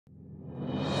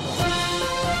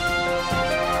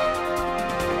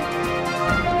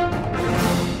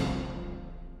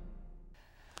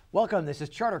Welcome. This is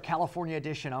Charter California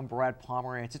Edition. I'm Brad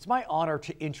Pomerance. It's my honor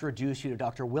to introduce you to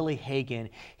Dr. Willie Hagan.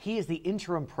 He is the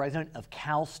interim president of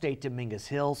Cal State Dominguez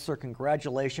Hills. Sir,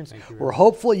 congratulations. We're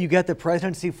hopeful you get the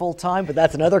presidency full time, but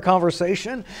that's another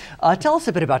conversation. Tell us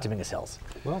a bit about Dominguez Hills.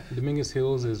 Well, Dominguez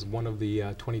Hills is one of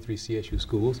the 23 CSU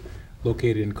schools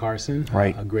located in Carson,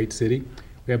 right. A great city.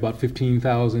 We have about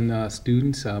 15,000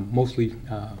 students, mostly,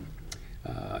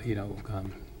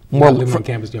 More living on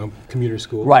campus, commuter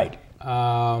school. Right.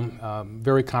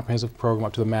 Very comprehensive program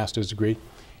up to the master's degree.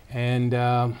 And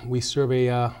we serve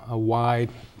a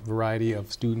wide variety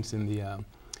of students in the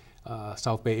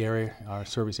South Bay area. Our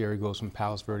service area goes from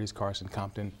Palos Verdes, Carson,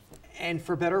 Compton. And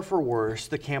for better or for worse,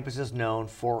 the campus is known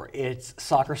for its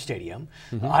soccer stadium.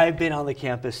 I've been on the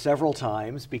campus several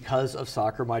times because of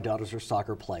soccer. My daughters are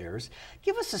soccer players.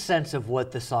 Give us a sense of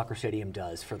what the soccer stadium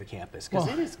does for the campus, because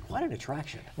it is quite an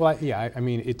attraction. Well, yeah, I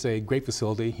mean, it's a great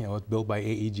facility. It's built by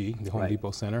AEG, the Home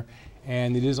Depot Center,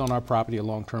 and it is on our property, a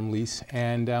long-term lease.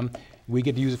 And we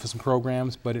get to use it for some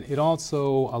programs, but it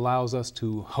also allows us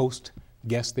to host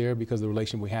guests there because of the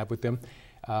relationship we have with them.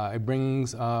 It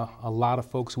brings a lot of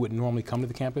folks who wouldn't normally come to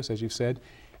the campus, as you've said,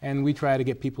 and we try to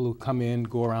get people who come in,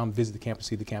 go around, visit the campus,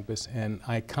 see the campus, and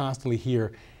I constantly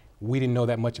hear, we didn't know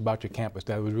that much about your campus.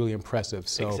 That was really impressive.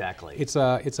 So exactly. It's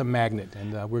a magnet,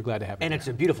 and we're glad to have it. And it's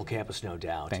a beautiful campus, no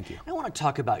doubt. Thank you. I want to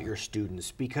talk about your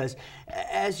students because,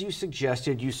 as you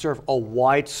suggested, you serve a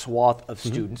wide swath of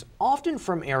students, often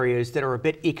from areas that are a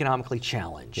bit economically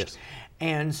challenged. Yes.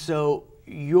 And so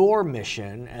your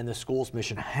mission and the school's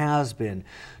mission has been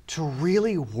to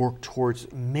really work towards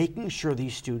making sure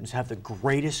these students have the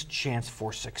greatest chance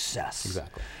for success.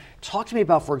 Exactly. Talk to me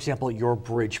about, for example, your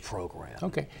Bridge program.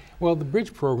 Okay. Well, the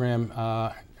Bridge program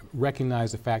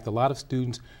recognized the fact that a lot of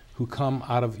students who come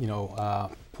out of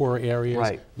poorer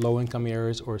areas, low-income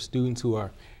areas, or students who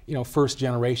are first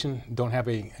generation, don't have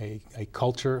a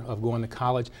culture of going to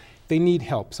college. They need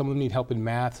help. Some of them need help in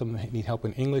math, some of them need help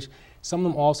in English. Some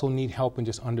of them also need help in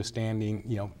just understanding,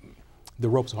 the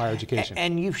ropes of higher education.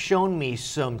 And you've shown me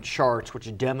some charts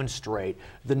which demonstrate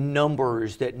the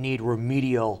numbers that need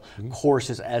remedial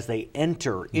courses as they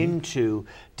enter into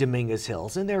Dominguez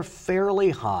Hills, and they're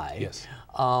fairly high. Yes.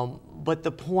 But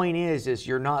the point is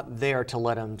you're not there to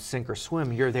let them sink or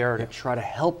swim. You're there to try to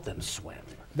help them swim.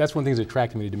 That's one of the things that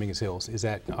attracted me to Dominguez Hills, is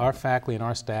that our faculty and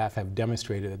our staff have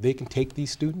demonstrated that they can take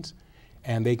these students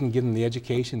and they can give them the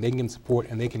education, they can give them support,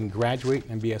 and they can graduate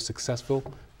and be as successful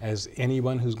as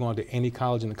anyone who's gone to any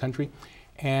college in the country.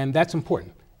 And that's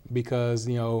important because,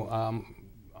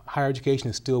 higher education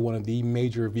is still one of the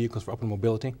major vehicles for upward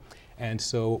mobility. And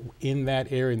so in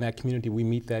that area, in that community, we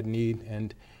meet that need.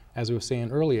 And as we were saying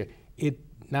earlier, it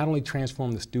not only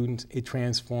transforms the students, it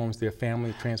transforms their family,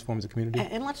 it transforms the community.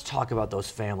 And let's talk about those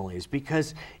families,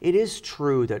 because it is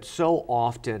true that so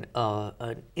often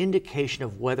an indication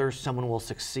of whether someone will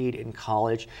succeed in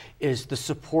college is the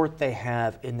support they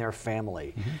have in their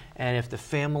family. And if the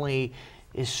family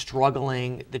is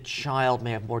struggling, the child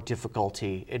may have more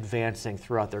difficulty advancing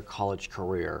throughout their college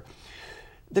career.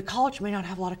 The college may not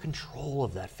have a lot of control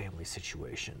of that family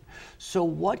situation. So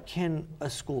what can a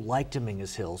school like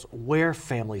Dominguez Hills, where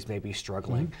families may be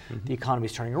struggling, the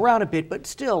economy's turning around a bit, but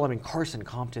still, I mean, Carson,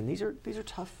 Compton, these are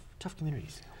tough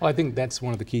communities. Well, I think that's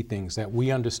one of the key things, that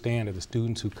we understand that the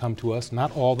students who come to us,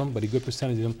 not all of them, but a good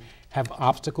percentage of them, have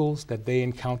obstacles that they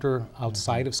encounter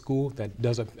outside of school that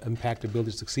does impact their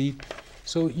ability to succeed.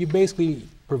 So you basically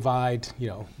provide,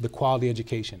 the quality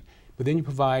education. But then you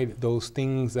provide those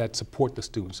things that support the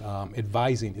students.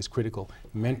 Advising is critical,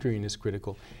 mentoring is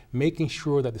critical, making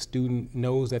sure that the student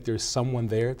knows that there's someone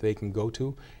there that they can go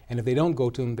to, and if they don't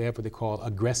go to them, they have what they call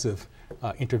aggressive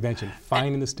intervention,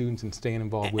 finding the students and staying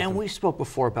involved with them. And we spoke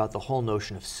before about the whole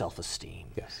notion of self-esteem.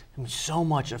 Yes. I mean, so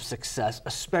much of success,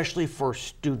 especially for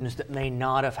students that may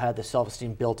not have had the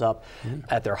self-esteem built up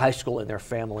at their high school and their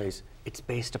families, it's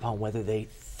based upon whether they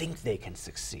think they can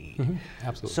succeed.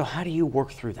 Absolutely. So how do you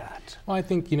work through that? Well, I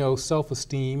think,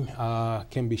 self-esteem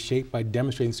can be shaped by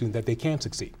demonstrating to students that they can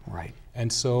succeed. Right.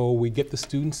 And so we get the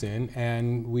students in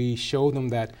and we show them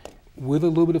that with a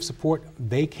little bit of support,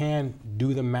 they can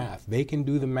do the math. They can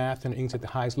do the math and English at the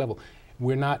highest level.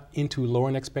 We're not into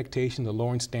lowering expectations or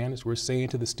lowering standards. We're saying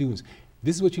to the students,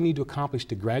 this is what you need to accomplish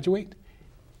to graduate.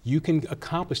 You can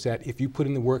accomplish that if you put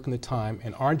in the work and the time,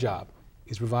 and our job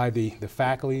is provide the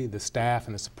faculty, the staff,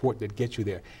 and the support that gets you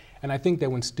there. And I think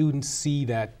that when students see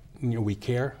that we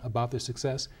care about their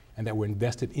success and that we're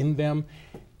invested in them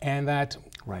and that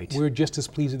we're just as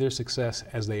pleased with their success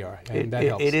as they are, and that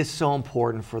helps. It is so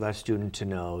important for that student to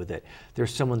know that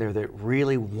there's someone there that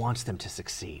really wants them to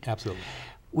succeed. Absolutely.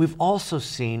 we've also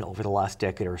seen over the last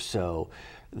decade or so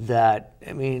that,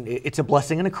 I mean, it's a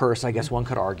blessing and a curse, I guess one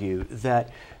could argue, that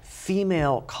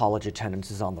female college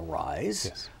attendance is on the rise,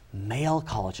 Yes. male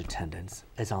college attendance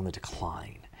is on the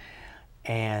decline.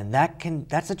 And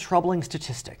that's a troubling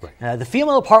statistic. Right. The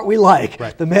female part we like,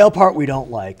 right. the male part we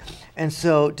don't like. And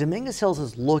so Dominguez Hills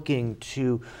is looking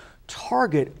to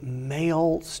target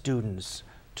male students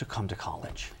to come to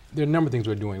college. There are a number of things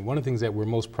we're doing. One of the things that we're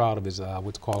most proud of is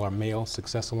what's called our Male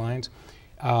Success Alliance.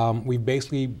 We've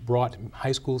basically brought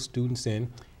high school students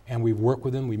in, and we've worked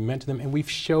with them, we've mentored them, and we've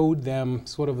showed them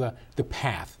sort of the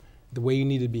path, the way you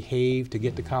need to behave to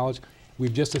get to college.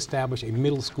 We've just established a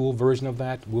middle school version of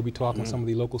that. We'll be talking with some of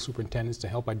the local superintendents to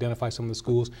help identify some of the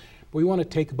schools. But we want to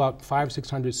take about 500 or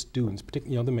 600 students,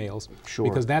 particularly the males, Sure.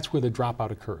 because that's where the dropout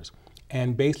occurs,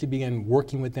 and basically begin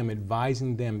working with them,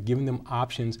 advising them, giving them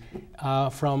options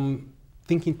from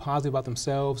thinking positive about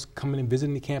themselves, coming and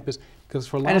visiting the campus, because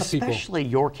for a lot of people— And especially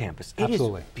your campus.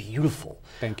 Absolutely. It is beautiful.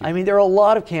 Thank you. I mean, there are a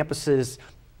lot of campuses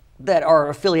that are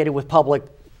affiliated with public,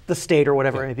 the state or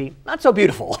whatever it may be, not so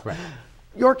beautiful. Right.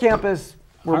 Your campus,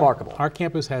 remarkable. Our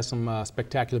campus has some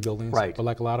spectacular buildings, Right. but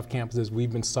like a lot of campuses,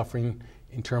 we've been suffering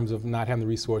in terms of not having the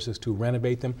resources to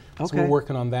renovate them. So Okay. we're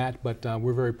working on that, but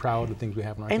we're very proud of the things we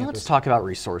have on our And campus. let's talk about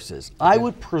resources. I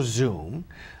would presume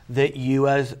that you,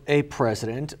 as a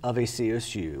president of a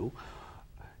CSU,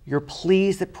 you're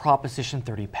pleased that Proposition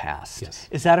 30 passed. Yes.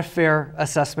 Is that a fair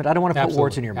assessment? I don't want to put Absolutely.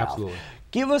 words in your mouth. Absolutely.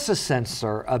 Give us a sense,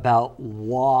 sir, about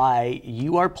why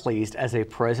you are pleased as a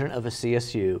president of a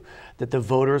CSU that the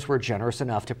voters were generous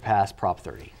enough to pass Prop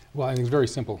 30. Well, I think it's very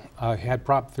simple. Had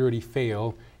Prop 30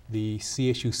 failed, the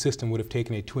CSU system would have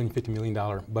taken a $250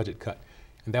 million budget cut,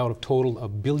 and that would have totaled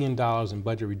 $1 billion in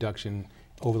budget reduction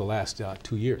over the last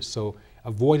 2 years. So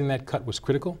avoiding that cut was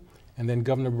critical, and then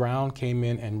Governor Brown came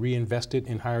in and reinvested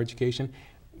in higher education.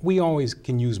 We always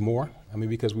can use more, I mean,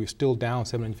 because we're still down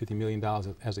 $750 million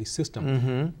as a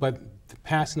system, but the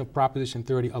passing of Proposition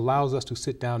 30 allows us to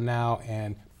sit down now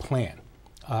and plan.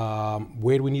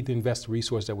 Where do we need to invest the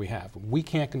resources that we have? We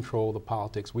can't control the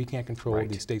politics, we can't control Right.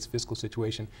 the state's fiscal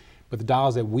situation, but the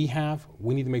dollars that we have,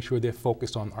 we need to make sure they're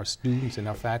focused on our students and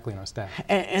our faculty and our staff.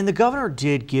 And the governor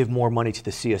did give more money to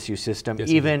the CSU system, Yes,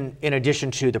 he even in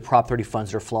addition to the Prop 30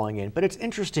 funds that are flowing in. But it's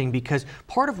interesting because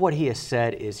part of what he has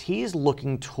said is he is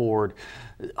looking toward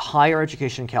higher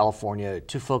education in California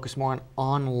to focus more on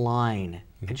online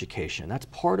education. That's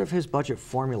part of his budget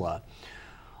formula.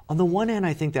 On the one hand,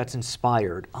 I think that's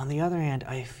inspired. On the other hand,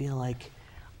 I feel like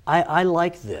I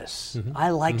like this.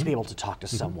 I like to be able to talk to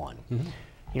someone.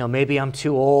 You know, maybe I'm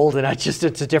too old and it's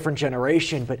a different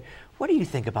generation, but what do you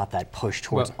think about that push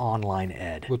towards online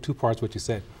ed? Well, two parts what you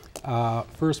said.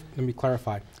 First, let me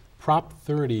clarify. Prop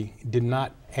 30 did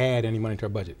not add any money to our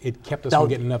budget. It kept us from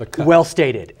getting another cut. Well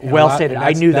stated. Well stated.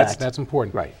 I knew that. That's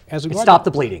important. Right. As It regard stopped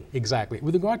to- the bleeding. Exactly.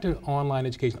 With regard to online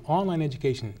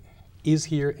education is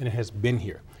here and it has been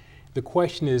here. The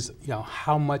question is, you know,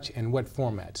 how much and what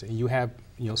formats. And you have,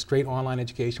 you know, straight online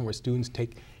education where students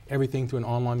take everything through an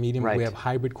online medium. Right. We have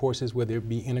hybrid courses where there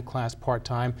be inter-class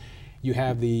part-time. You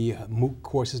have the MOOC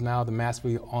courses now, the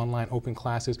massively online open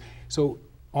classes. So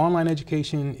online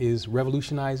education is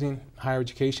revolutionizing higher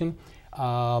education,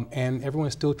 and everyone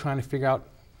is still trying to figure out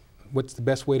what's the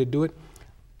best way to do it.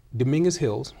 Dominguez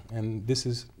Hills, and this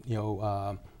is, you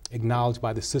know, acknowledged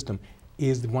by the system,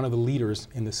 is one of the leaders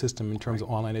in the system in terms of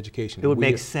online education. It would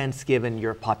make sense given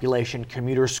your population,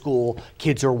 commuter school,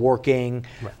 kids are working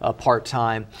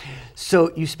part-time.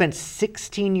 So you spent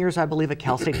 16 years, I believe, at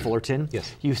Cal State Fullerton.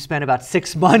 Yes. You've spent about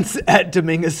 6 months at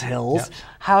Dominguez Hills. Yeah.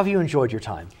 How have you enjoyed your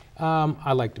time?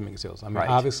 I like Dominguez Hills. I mean, Right.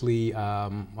 obviously,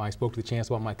 I spoke to the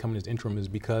chancellor about my coming as interim is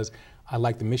because I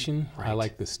like the mission, I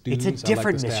like the students, It's a I like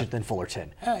different the mission staff. than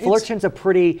Fullerton. It's- Fullerton's a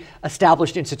pretty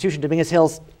established institution. Dominguez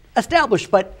Hills,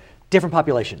 established, but different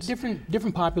populations.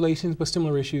 Different populations, but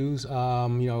similar issues. You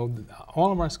know,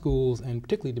 all of our schools, and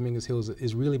particularly Dominguez Hills,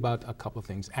 is really about a couple of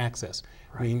things. Access.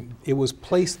 I mean, it was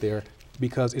placed there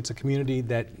because it's a community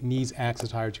that needs access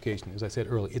to higher education. As I said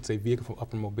earlier, it's a vehicle for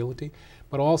upward mobility,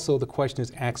 but also the question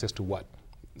is access to what?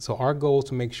 So our goal is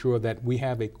to make sure that we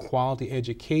have a quality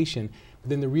education,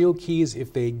 but then the real key is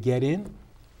if they get in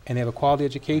and they have a quality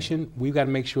education, we've got to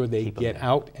make sure they get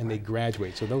out and they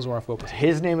graduate. So those are our focus.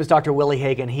 His name is Dr. Willie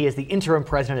Hagan. He is the interim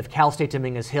president of Cal State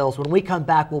Dominguez Hills. When we come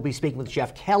back, we'll be speaking with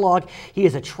Jeff Kellogg. He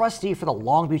is a trustee for the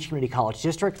Long Beach Community College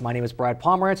District. My name is Brad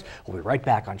Pomerance. We'll be right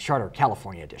back on Charter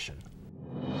California Edition.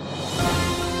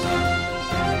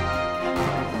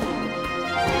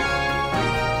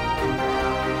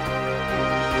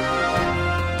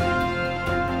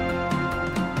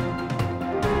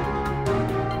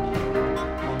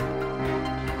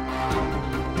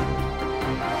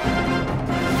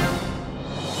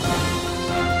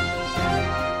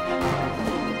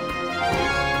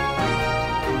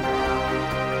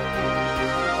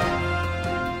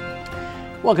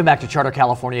 Welcome back to Charter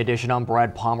California Edition. I'm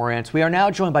Brad Pomerance. We are now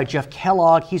joined by Jeff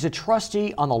Kellogg. He's a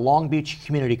trustee on the Long Beach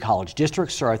Community College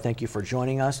District. Sir, I thank you for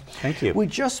joining us. Thank you. We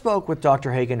just spoke with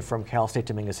Dr. Hagan from Cal State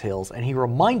Dominguez Hills, and he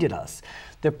reminded us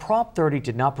that Prop 30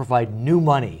 did not provide new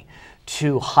money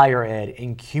to higher ed,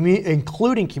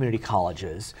 including community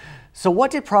colleges. So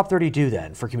what did Prop 30 do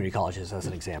then for community colleges, as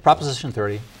an example? Proposition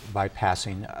 30, by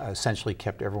passing, essentially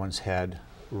kept everyone's head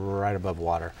right above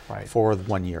water for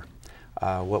 1 year.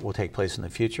 What will take place in the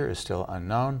future is still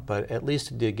unknown, but at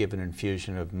least it did give an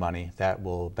infusion of money that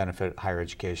will benefit higher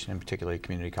education, and particularly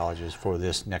community colleges, for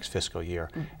this next fiscal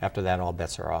year. After that, all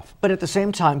bets are off. But at the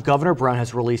same time, Governor Brown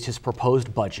has released his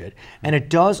proposed budget, and it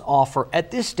does offer,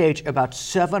 at this stage, about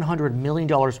 $700 million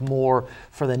more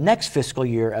for the next fiscal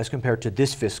year as compared to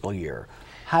this fiscal year.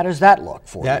 How does that look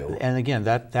for you? And again,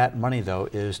 that money, though,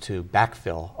 is to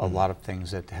backfill a lot of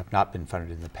things that have not been funded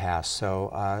in the past.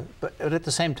 So, but at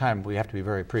the same time, we have to be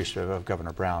very appreciative of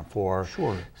Governor Brown for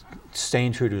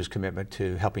staying true to his commitment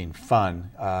to helping fund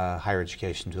higher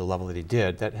education to the level that he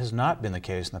did. That has not been the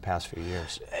case in the past few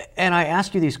years. And I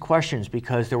ask you these questions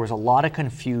because there was a lot of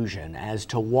confusion as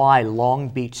to why Long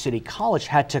Beach City College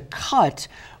had to cut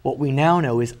what we now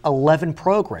know is 11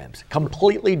 programs,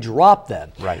 completely drop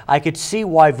them. Right. I could see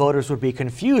why voters would be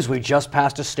confused. We just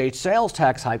passed a state sales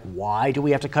tax hike. Why do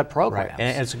we have to cut programs? Right.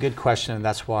 And it's a good question, and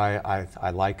that's why I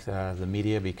like the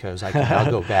media, because I'll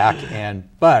go back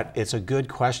but it's a good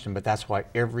question, but that's why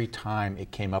every time it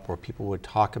came up where people would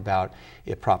talk about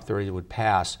if Prop 30 would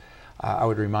pass, I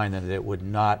would remind them that it would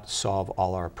not solve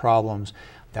all our problems,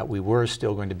 that we were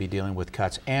still going to be dealing with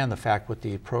cuts, and the fact with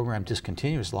the program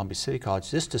discontinues at Long Beach City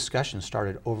College, this discussion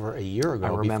started over a year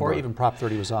ago, before even Prop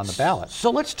 30 was on the ballot. So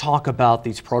let's talk about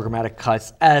these programmatic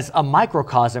cuts as a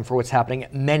microcosm for what's happening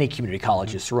at many community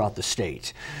colleges throughout the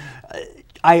state.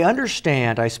 I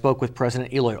understand, I spoke with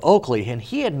President Eloy Oakley, and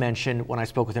he had mentioned when I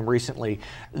spoke with him recently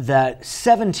that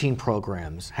 17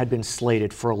 programs had been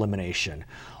slated for elimination.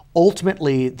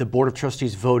 Ultimately, the Board of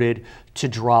Trustees voted to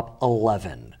drop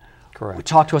 11. Correct.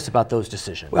 Talk to us about those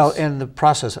decisions. Well, in the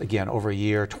process, again, over a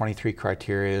year, 23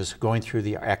 criteria, going through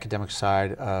the academic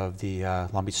side of the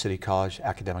Long Beach City College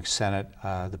Academic Senate,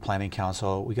 the Planning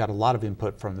Council, we got a lot of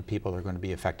input from the people that are going to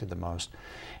be affected the most.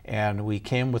 And we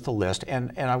came with a list,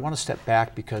 and I want to step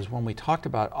back because when we talked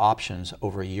about options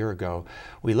over a year ago,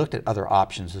 we looked at other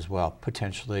options as well,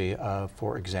 potentially,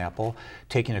 for example,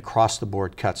 taking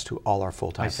across-the-board cuts to all our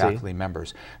full-time faculty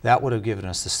members. That would have given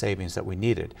us the savings that we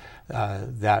needed.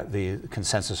 That the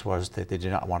consensus was that they did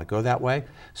not want to go that way,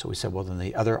 so we said, well, then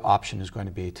the other option is going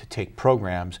to be to take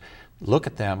programs, look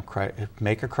at them,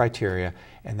 make a criteria,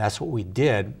 and that's what we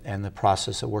did, and the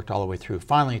process that worked all the way through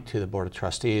finally to the Board of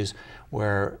Trustees,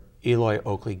 where Eloy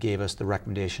Oakley gave us the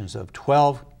recommendations of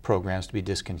 12 programs to be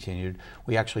discontinued.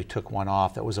 We actually took one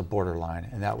off that was a borderline,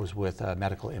 and that was with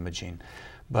medical imaging.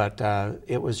 But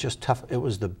it was just tough. It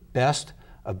was the best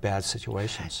of bad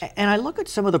situations. And I look at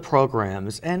some of the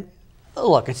programs, and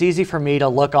look, it's easy for me to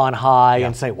look on high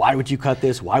and say, why would you cut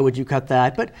this? Why would you cut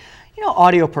that? But you know,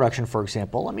 audio production, for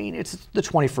example, I mean, it's the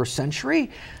 21st century.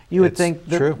 You would think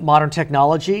that modern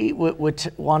technology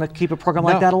would want to keep a program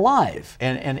like that alive.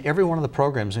 And every one of the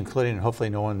programs, including hopefully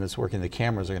no one that's working the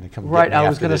cameras are going to come right, get me I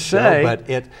was after going to this say. Show,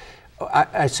 but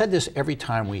I said this every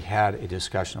time we had a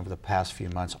discussion over the past few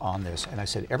months on this, and I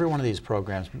said every one of these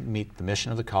programs meet the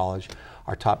mission of the college,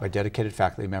 are taught by dedicated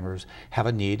faculty members, have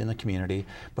a need in the community,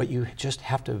 but you just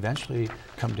have to eventually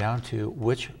come down to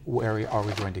which area are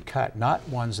we going to cut, not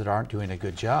ones that aren't doing a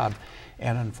good job.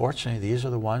 And unfortunately, these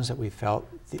are the ones that we felt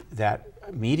that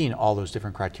meeting all those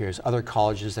different criteria, other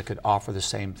colleges that could offer the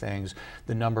same things,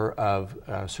 the number of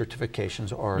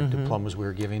certifications or diplomas we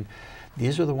were giving,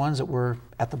 these are the ones that were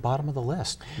at the bottom of the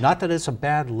list. Not that it's a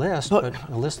bad list, but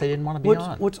a list they didn't want to be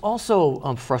on. What's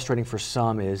also frustrating for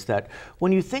some is that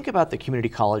when you think about the community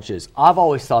colleges, I've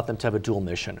always thought them to have a dual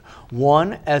mission.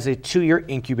 One, as a 2-year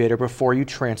incubator before you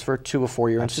transfer to a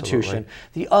 4-year institution.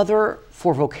 The other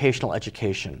for vocational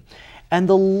education. And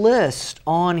the list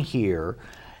on here,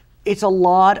 it's a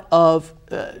lot of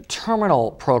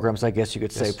terminal programs, I guess you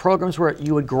could say, programs where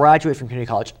you would graduate from community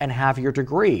college and have your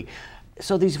degree.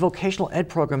 So these vocational ed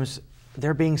programs,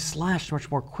 they're being slashed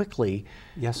much more quickly.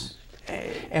 Yes.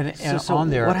 And so on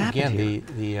there, again,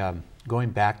 the going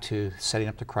back to setting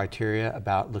up the criteria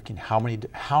about looking how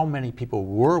many people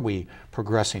were we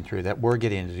progressing through that were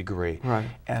getting a degree. Right.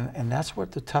 And that's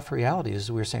what the tough reality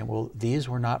is. We were saying, well, these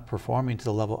were not performing to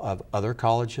the level of other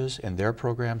colleges and their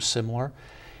programs similar.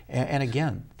 And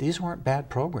again, these weren't bad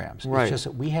programs. Right. It's just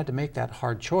that we had to make that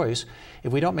hard choice.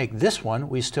 If we don't make this one,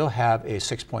 we still have a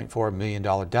 $6.4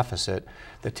 million deficit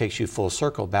that takes you full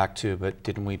circle back to, but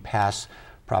didn't we pass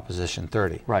Proposition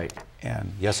 30. Right.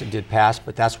 And yes, it did pass,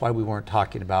 but that's why we weren't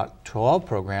talking about 12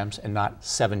 programs and not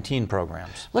 17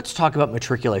 programs. Let's talk about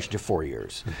matriculation to 4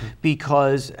 years,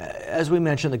 because as we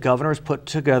mentioned, the governor's put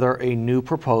together a new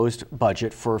proposed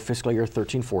budget for fiscal year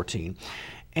 13-14.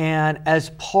 And as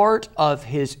part of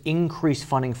his increased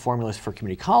funding formulas for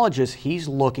community colleges, he's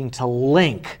looking to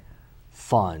link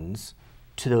funds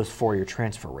to those 4-year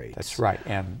transfer rates. That's right.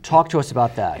 And talk to us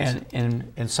about that.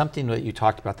 And something that you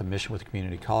talked about, the mission with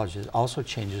community colleges, also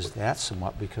changes that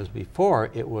somewhat, because before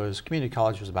it was community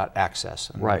college was about access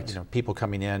and right. You know, people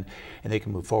coming in and they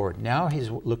can move forward. Now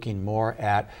he's looking more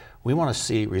at, we want to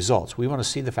see results. We want to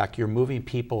see the fact you're moving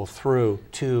people through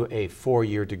to a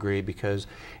 4-year degree, because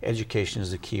education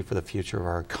is the key for the future of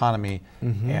our economy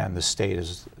and the state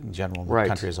as in general, the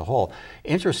country as a whole.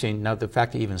 Interesting, now the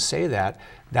fact that you even say that,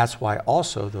 that's why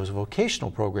also those vocational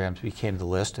programs became the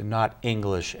list and not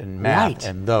English and math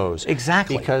and those.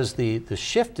 Exactly. Because the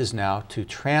shift is now to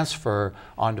transfer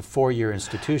onto 4-year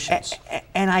institutions.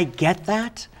 And I get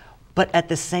that, but at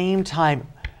the same time,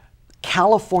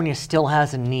 California still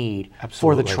has a need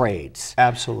for the trades.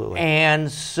 Absolutely.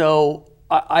 And so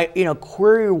I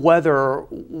query whether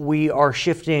we are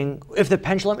shifting, if the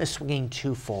pendulum is swinging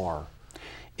too far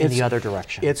in the other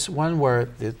direction. It's one where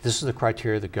this is the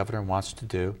criteria the governor wants to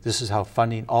do. This is how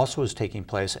funding also is taking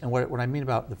place. And what I mean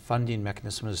about the funding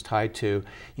mechanism is tied to,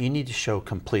 you need to show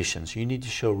completions. You need to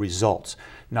show results,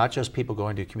 not just people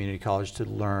going to community college to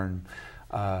learn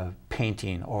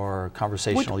painting or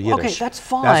conversational Yiddish. Okay, that's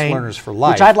fine. That's learners for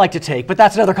life. Which I'd like to take, but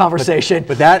that's another conversation.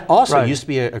 But that also used to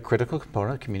be a critical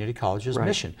component of community college's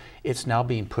mission. It's now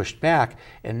being pushed back,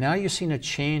 and now you're seeing a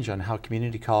change on how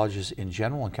community colleges in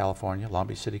general in California, Long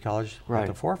Beach City College at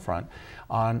the forefront,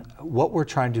 on what we're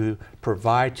trying to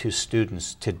provide to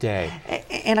students today.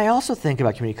 And I also think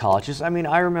about community colleges. I mean,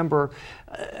 I remember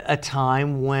a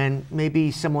time when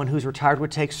maybe someone who's retired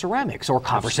would take ceramics or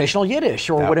conversational Yiddish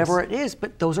or whatever it is,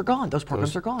 but those are gone. Those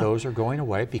programs are gone. Those are going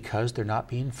away because they're not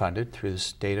being funded through the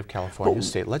state of California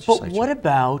state legislature. But what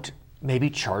about maybe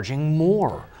charging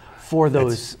more for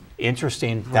those?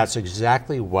 Interesting. That's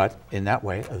exactly what, in that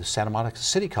way, Santa Monica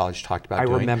City College talked about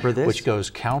doing. I remember this. Which goes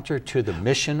counter to the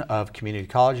mission of community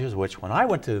colleges, which when I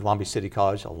went to Long Beach City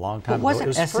College a long time ago, it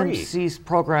was free. SMC's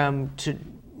program to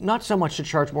not so much to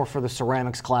charge more for the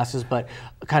ceramics classes, but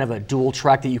kind of a dual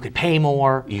track that you could pay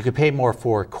more? You could pay more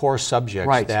for core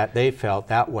subjects that they felt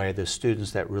that way the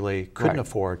students that really couldn't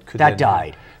afford could. That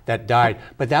died. That died.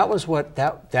 But that was what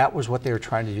they were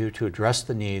trying to do to address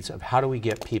the needs of how do we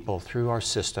get people through our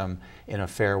system in a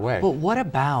fair way. But what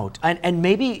about, and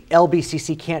maybe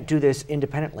LBCC can't do this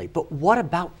independently, but what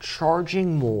about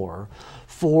charging more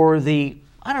for the,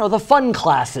 I don't know, the fun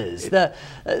classes, the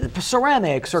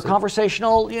ceramics or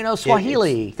conversational,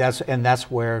 Swahili? That's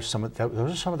where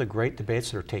those are some of the great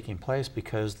debates that are taking place,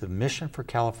 because the mission for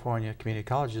California community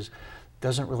colleges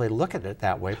doesn't really look at it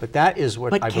that way, but that is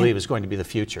what I believe is going to be the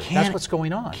future. That's what's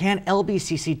going on. Can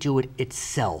LBCC do it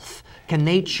itself? Can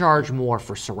they charge more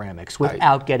for ceramics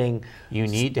without getting... You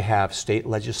need to have state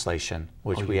legislation,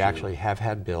 which we actually have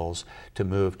had bills to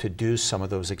move to do some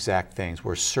of those exact things,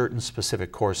 where certain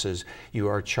specific courses you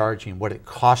are charging what it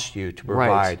costs you to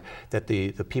provide, that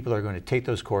the people that are going to take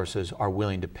those courses are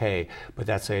willing to pay. But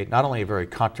that's not only a very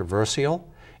controversial,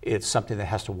 it's something that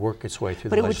has to work its way through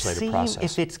the legislative process. But it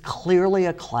would seem if it's clearly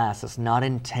a class that's not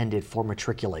intended for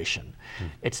matriculation,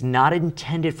 it's not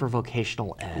intended for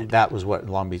vocational ed. That was what in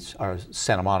Long Beach, or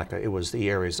Santa Monica, it was the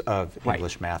areas of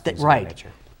English, math, things of that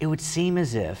nature. It would seem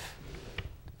as if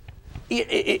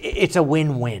it's a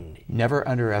win-win. Never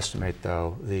underestimate,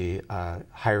 though, the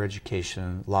higher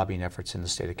education lobbying efforts in the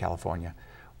state of California.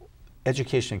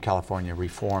 Education in California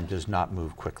reform does not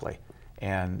move quickly.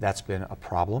 And that's been a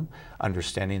problem,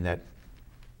 understanding that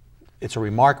it's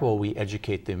remarkable we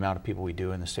educate the amount of people we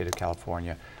do in the state of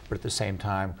California, but at the same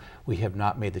time, we have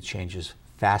not made the changes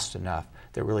fast enough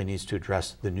that really needs to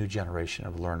address the new generation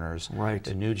of learners,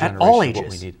 the new generation at all ages.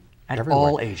 What we need. At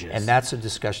all ages. And that's a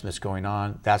discussion that's going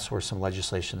on. That's where some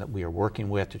legislation that we are working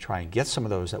with to try and get some of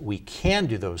those that we can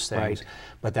do those things,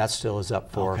 but that still is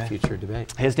up for future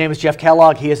debate. His name is Jeff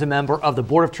Kellogg. He is a member of the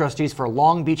Board of Trustees for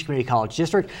Long Beach Community College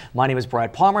District. My name is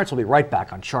Brad Pomerance. We'll be right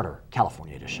back on Charter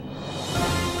California Edition.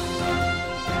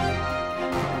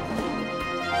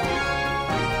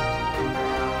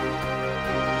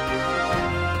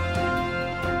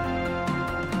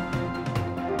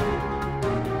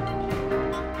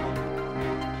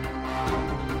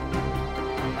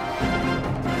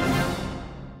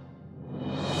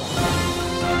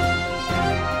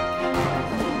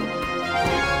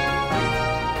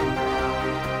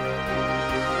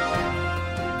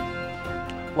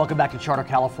 Welcome Welcome back to Charter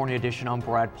California Edition. I'm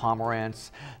Brad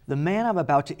Pomerance. The man I'm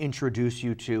about to introduce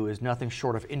you to is nothing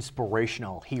short of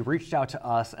inspirational. He reached out to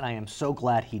us, and I am so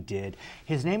glad he did.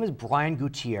 His name is Brian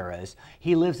Gutierrez.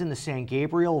 He lives in the San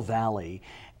Gabriel Valley,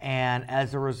 and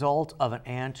as a result of an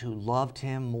aunt who loved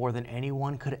him more than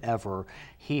anyone could ever,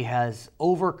 he has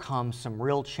overcome some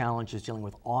real challenges dealing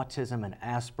with autism and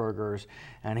Asperger's,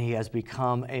 and he has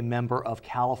become a member of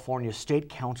California State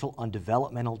Council on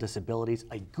Developmental Disabilities,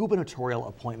 a gubernatorial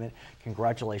appointment.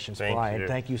 Congratulations, Brian.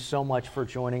 Thank you so much for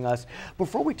joining us.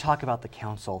 Before we talk about the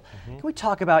council, can we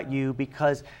talk about you?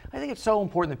 Because I think it's so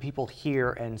important that people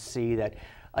hear and see that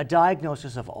a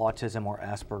diagnosis of autism or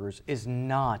Asperger's is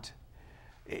not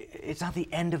it's not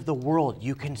the end of the world.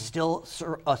 You can still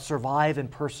survive and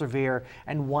persevere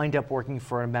and wind up working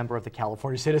for a member of the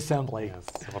California State Assembly. Yes.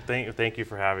 Well, thank you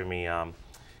for having me.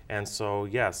 And so,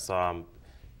 yes, I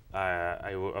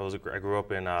grew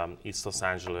up in East Los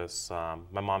Angeles.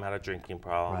 My mom had a drinking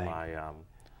problem. Right.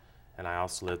 And I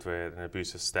also lived with an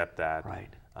abusive stepdad. Right.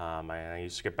 I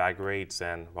used to get bad grades,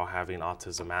 and while having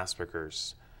autism,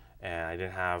 Asperger's, and I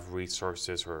didn't have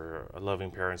resources or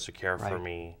loving parents to care for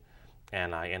me.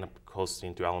 And I ended up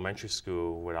coasting through elementary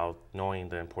school without knowing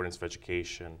the importance of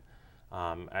education.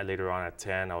 Later on at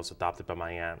 10, I was adopted by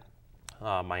my aunt.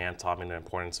 My aunt taught me the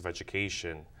importance of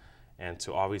education and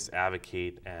to always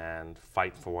advocate and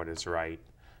fight for what is right.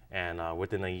 And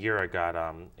within a year, I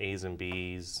got A's and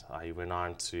B's. I went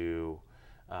on to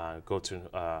go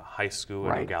to high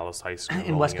school at Nogales High School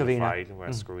in West Covina.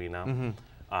 West Covina.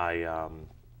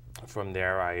 From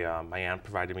there, my aunt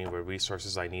provided me with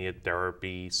resources I needed,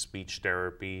 therapy, speech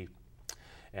therapy,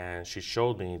 and she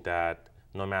showed me that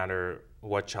no matter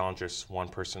what challenges one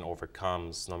person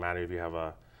overcomes, no matter if you have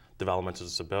a developmental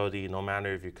disability, no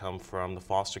matter if you come from the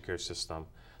foster care system,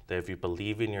 that if you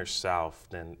believe in yourself,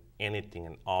 then anything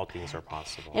and all things are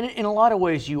possible. And in a lot of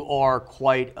ways, you are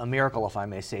quite a miracle, if I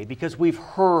may say, because we've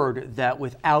heard that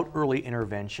without early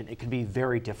intervention, it can be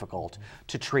very difficult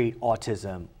to treat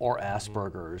autism or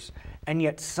Asperger's. And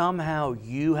yet somehow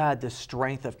you had the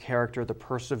strength of character, the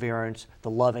perseverance, the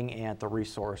loving aunt, the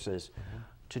resources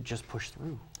to just push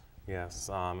through. Yes,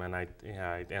 and I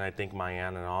thank my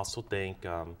aunt, and I also thank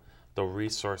the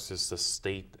resources the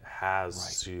state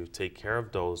has to take care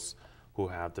of those who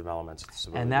have developmental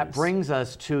disabilities. And that brings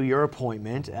us to your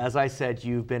appointment. As I said,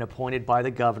 you've been appointed by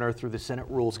the governor through the Senate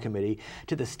Rules Committee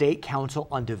to the State Council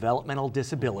on Developmental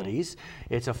Disabilities.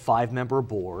 It's a 5-member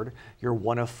board. You're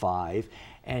one of 5.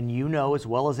 And you know as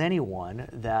well as anyone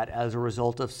that as a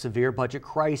result of severe budget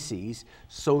crises,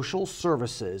 social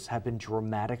services have been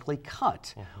dramatically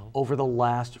cut over the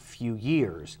last few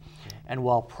years. And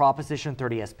while Proposition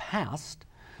 30 has passed,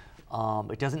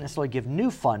 it doesn't necessarily give new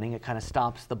funding, it kind of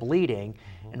stops the bleeding.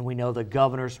 And we know the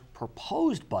governor's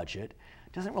proposed budget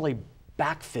doesn't really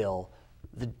backfill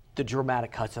the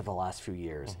dramatic cuts of the last few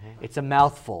years. It's a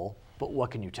mouthful, but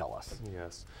what can you tell us?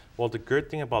 Yes. Well, the good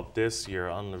thing about this year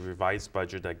on the revised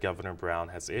budget that Governor Brown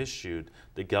has issued,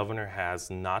 the governor has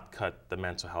not cut the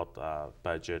mental health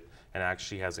budget and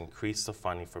actually has increased the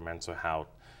funding for mental health.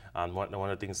 One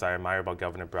of the things I admire about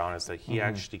Governor Brown is that he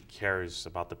actually cares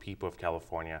about the people of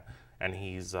California, and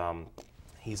he's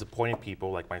appointing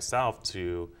people like myself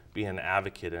to be an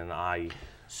advocate and an eye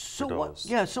for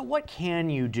those. So what can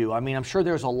you do? I mean, I'm sure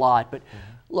there's a lot, but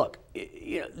look,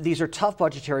 these are tough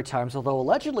budgetary times, although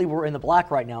allegedly we're in the black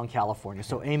right now in California,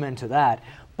 so amen to that.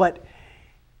 But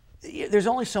there's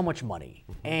only so much money,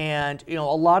 and a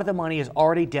lot of the money is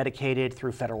already dedicated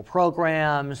through federal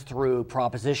programs, through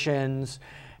propositions.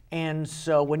 And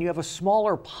so when you have a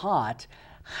smaller pot,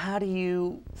 how do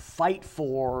you fight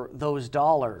for those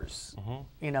dollars,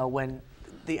 when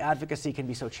the advocacy can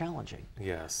be so challenging?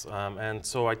 Yes, and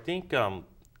so I think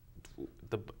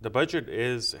the budget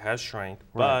has shrank,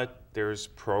 but there's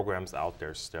programs out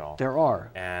there still. There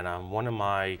are. And one of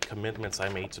my commitments I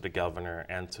made to the governor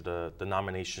and to the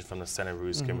nomination from the Senate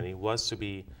Rules Committee was to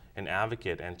be an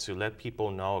advocate and to let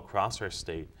people know across our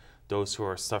state, those who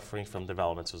are suffering from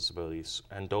developmental disabilities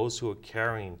and those who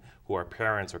are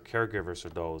parents or caregivers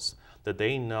of those, that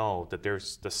they know that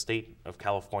there's the state of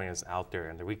California is out there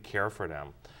and that we care for them.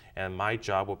 And my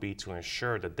job will be to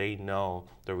ensure that they know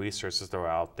the resources that are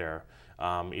out there.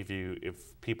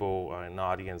 If people in the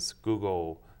audience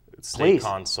Google State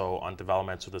Council on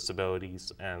Developmental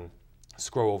Disabilities and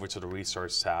scroll over to the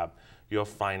resource tab, you'll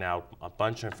find out a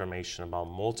bunch of information about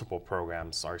multiple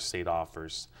programs our state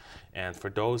offers. And for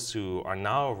those who are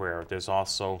now aware, there's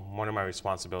also, one of my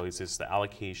responsibilities is the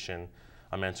allocation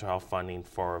of mental health funding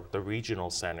for the regional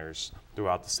centers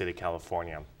throughout the state of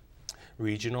California.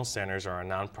 Regional centers are a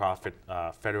nonprofit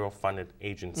federal funded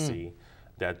agency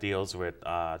that deals with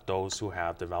those who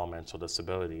have developmental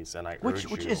disabilities, and I urge you.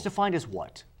 Which is defined as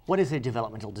what? What is a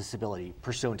developmental disability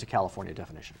pursuant to California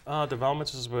definition?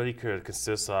 Developmental disability could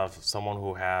consist of someone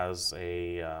who has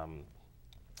a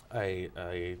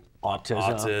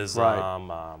autism,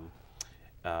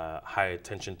 high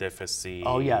attention deficit.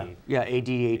 Oh yeah,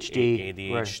 ADHD.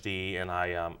 ADHD, right. And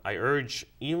I urge,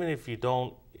 even if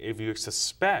you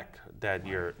suspect that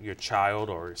your child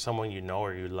or someone you know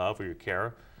or you love or you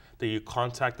care, that you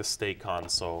contact the state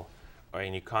council,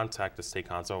 and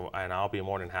and I'll be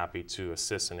more than happy to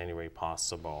assist in any way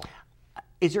possible.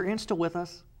 Is your aunt still with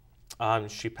us?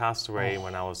 She passed away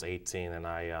when I was 18, and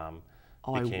I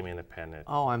became independent.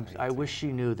 I wish she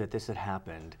knew that this had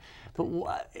happened.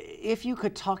 But if you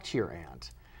could talk to your aunt,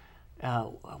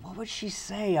 what would she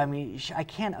say? I mean, I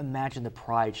can't imagine the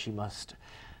pride she must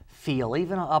feel,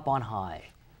 even up on high.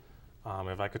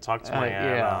 If I could talk to my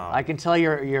aunt. Yeah, I can tell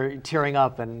you're tearing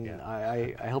up, and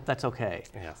yeah. I hope that's okay.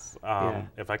 Yes.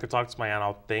 If I could talk to my aunt,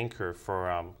 I'll thank her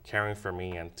for caring for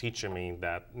me and teaching me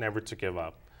that never to give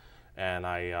up. And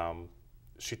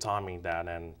she taught me that,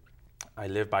 and I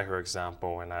live by her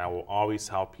example, and I will always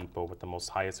help people with the most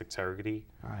highest integrity,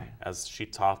 as she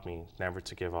taught me never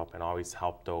to give up and always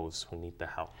help those who need the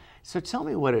help. So tell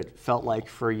me what it felt like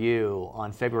for you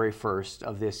on February 1st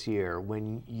of this year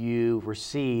when you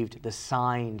received the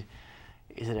signed,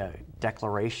 is it a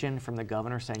declaration from the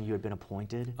governor saying you had been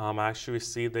appointed? I actually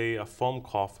received a phone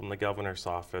call from the governor's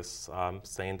office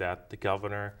saying that the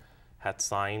governor had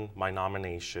signed my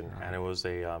nomination, and it was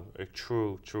a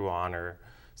true honor.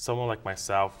 Someone like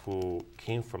myself who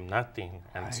came from nothing,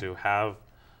 and to have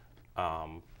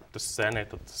the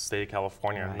Senate of the state of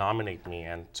California nominate me,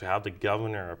 and to have the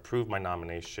governor approve my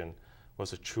nomination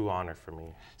was a true honor for me.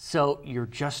 So you're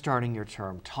just starting your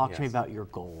term. Talk to me about your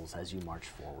goals as you march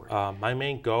forward. My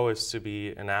main goal is to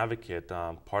be an advocate.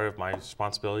 Part of my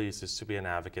responsibilities is to be an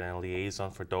advocate and a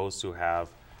liaison for those who have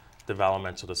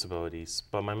developmental disabilities.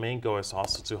 But my main goal is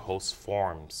also to host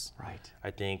forums. Right.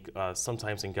 I think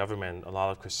sometimes in government, a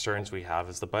lot of concerns we have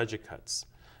is the budget cuts.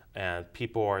 And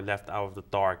people are left out of the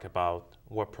dark about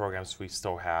what programs we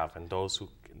still have and those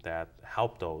that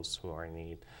help those who are in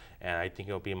need. And I think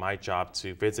it'll be my job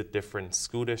to visit different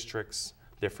school districts,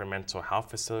 different mental health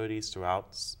facilities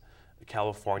throughout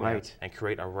California, and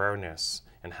create awareness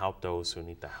and help those who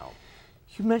need the help.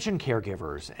 You mentioned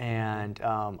caregivers, and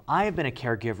I have been a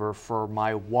caregiver for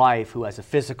my wife who has a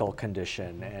physical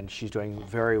condition, and she's doing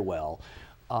very well.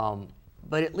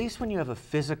 But at least when you have a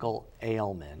physical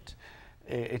ailment,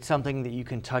 it's something that you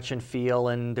can touch and feel,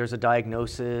 and there's a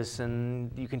diagnosis,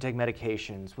 and you can take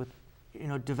medications. With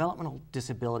developmental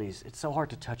disabilities, it's so hard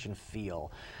to touch and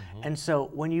feel. And so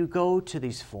when you go to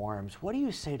these forums, what do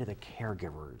you say to the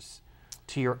caregivers,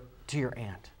 to your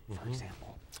aunt, for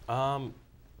example?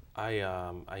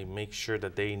 I make sure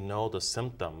that they know the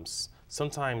symptoms.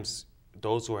 Sometimes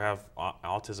those who have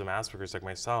autism, Asperger's, like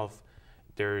myself,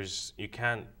 you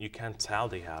can't tell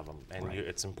they have them, and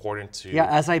it's important to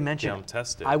as I mentioned, get them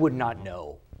tested. I would not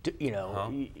know.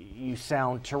 You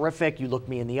sound terrific. You look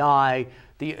me in the eye.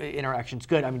 The interaction's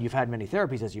good. I mean, you've had many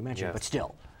therapies, as you mentioned, but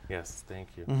still. Yes, thank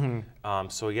you.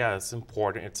 So yeah, it's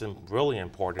important. It's really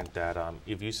important that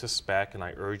if you suspect, and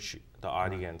I urge the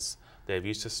audience, that if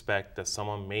you suspect that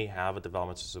someone may have a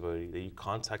developmental disability, that you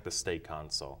contact the state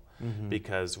council,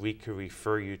 because we could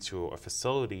refer you to a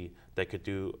facility that could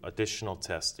do additional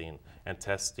testing, and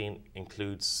testing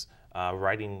includes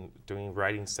doing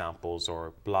writing samples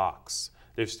or blocks.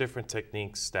 There's different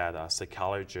techniques that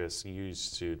psychologists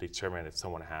use to determine if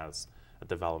someone has a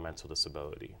developmental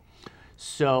disability.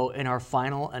 So in our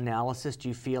final analysis, do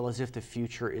you feel as if the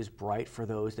future is bright for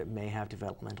those that may have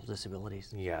developmental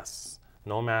disabilities? Yes.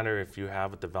 No matter if you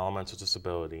have a developmental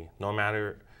disability, no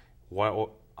matter what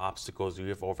obstacles you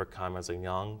have overcome as a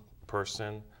young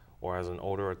person or as an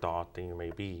older adult than you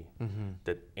may be,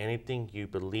 that anything you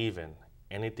believe in,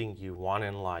 anything you want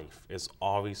in life is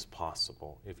always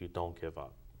possible if you don't give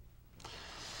up.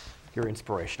 You're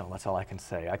inspirational, that's all I can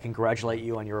say. I congratulate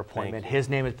you on your appointment. Thank you. His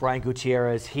name is Brian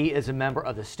Gutierrez. He is a member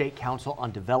of the State Council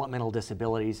on Developmental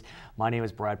Disabilities. My name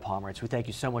is Brad Pomerance. We thank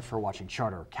you so much for watching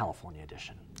Charter California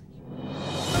Edition.